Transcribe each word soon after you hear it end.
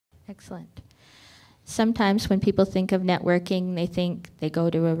Excellent. Sometimes when people think of networking, they think they go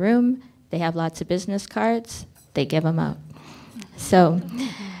to a room, they have lots of business cards, they give them out. So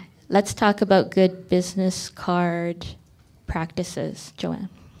let's talk about good business card practices. Joanne.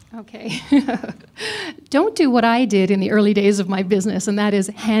 Okay. Don't do what I did in the early days of my business, and that is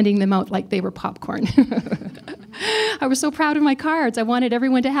handing them out like they were popcorn. I was so proud of my cards. I wanted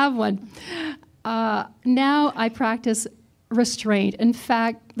everyone to have one. Now I practice restraint. In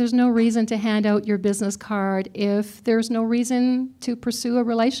fact, there's no reason to hand out your business card if there's no reason to pursue a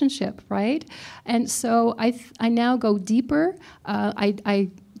relationship, right? And so I now go deeper. I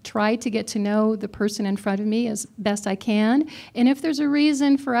try to get to know the person in front of me as best I can. And if there's a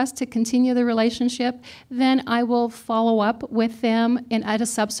reason for us to continue the relationship, then I will follow up with them at a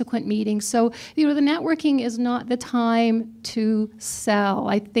subsequent meeting. So, the networking is not the time to sell.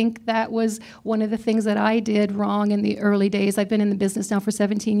 I think that was one of the things that I did wrong in the early days. I've been in the business now for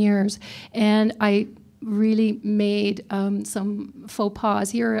 17 years, and I really made some faux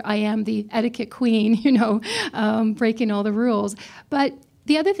pas. Here I am, the etiquette queen, breaking all the rules. But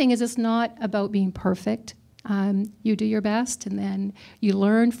the other thing is, it's not about being perfect. You do your best, and then you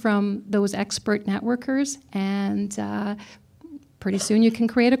learn from those expert networkers, and pretty soon you can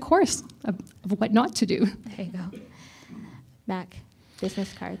create a course of what not to do. There you go. Mack,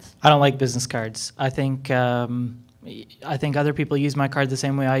 business cards. I don't like business cards. I think other people use my card the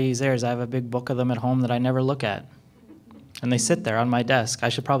same way I use theirs. I have a big book of them at home that I never look at. And they sit there on my desk. I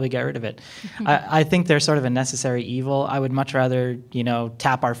should probably get rid of it. I think they're sort of a necessary evil. I would much rather,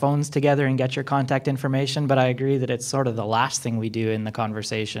 tap our phones together and get your contact information, but I agree that it's sort of the last thing we do in the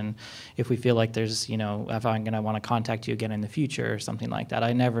conversation if we feel like there's, if I'm going to want to contact you again in the future or something like that.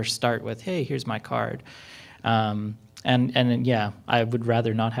 I never start with, hey, here's my card. And yeah, I would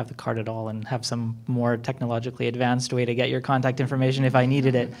rather not have the card at all and have some more technologically advanced way to get your contact information if I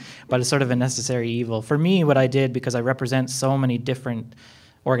needed it. But it's sort of a necessary evil. For me, what I did, because I represent so many different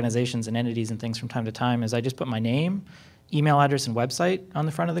organizations and entities and things from time to time, is I just put my name, email address, and website on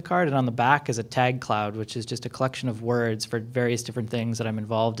the front of the card, and on the back is a tag cloud, which is just a collection of words for various different things that I'm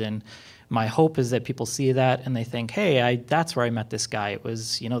involved in. My hope is that people see that and they think, hey, that's where I met this guy. It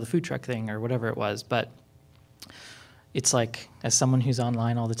was, the food truck thing or whatever it was. But it's like, as someone who's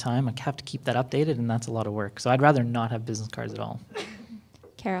online all the time, I have to keep that updated, and that's a lot of work. So I'd rather not have business cards at all.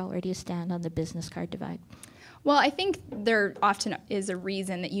 Carol, where do you stand on the business card divide? Well, I think there often is a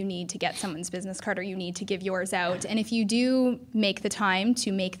reason that you need to get someone's business card or you need to give yours out. And if you do make the time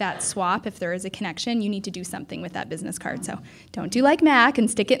to make that swap, if there is a connection, you need to do something with that business card. So don't do like Mack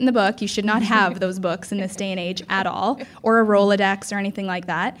and stick it in the book. You should not have those books in this day and age at all, or a Rolodex or anything like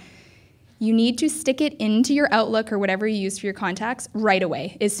that. You need to stick it into your Outlook or whatever you use for your contacts right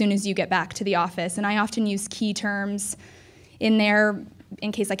away as soon as you get back to the office. And I often use key terms in there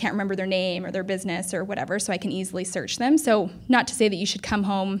in case I can't remember their name or their business or whatever, so I can easily search them. So not to say that you should come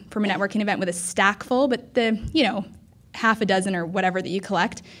home from a networking event with a stack full, but the, half a dozen or whatever that you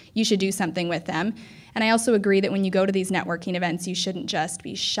collect, you should do something with them. And I also agree that when you go to these networking events, you shouldn't just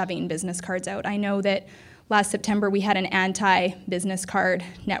be shoving business cards out. I know that last September, we had an anti-business card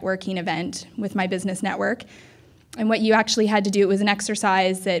networking event with my business network. And what you actually had to do, it was an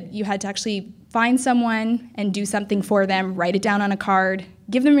exercise that you had to actually find someone and do something for them, write it down on a card,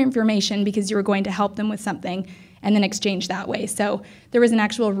 give them information because you were going to help them with something, and then exchange that way. So there was an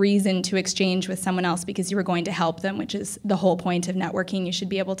actual reason to exchange with someone else because you were going to help them, which is the whole point of networking. You should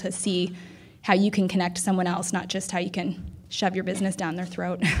be able to see how you can connect to someone else, not just how you can shove your business down their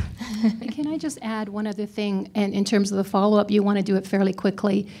throat. Can I just add one other thing? And in terms of the follow-up, you want to do it fairly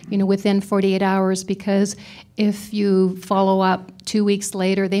quickly, within 48 hours, because if you follow up 2 weeks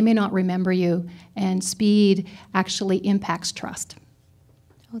later, they may not remember you, and speed actually impacts trust.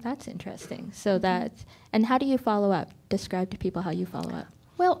 Oh, that's interesting. So and how do you follow up? Describe to people how you follow up.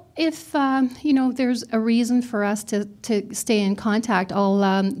 Well, if there's a reason for us to stay in contact,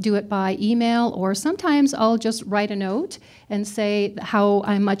 I'll do it by email, or sometimes I'll just write a note and say how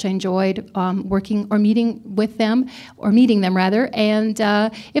much I enjoyed working or meeting with them, or meeting them rather. And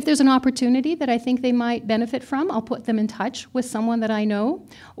if there's an opportunity that I think they might benefit from, I'll put them in touch with someone that I know,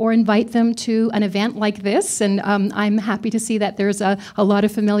 or invite them to an event like this. And I'm happy to see that there's a lot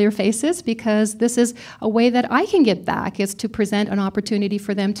of familiar faces, because this is a way that I can give back, is to present an opportunity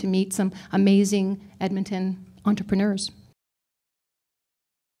for them to meet some amazing Edmonton entrepreneurs.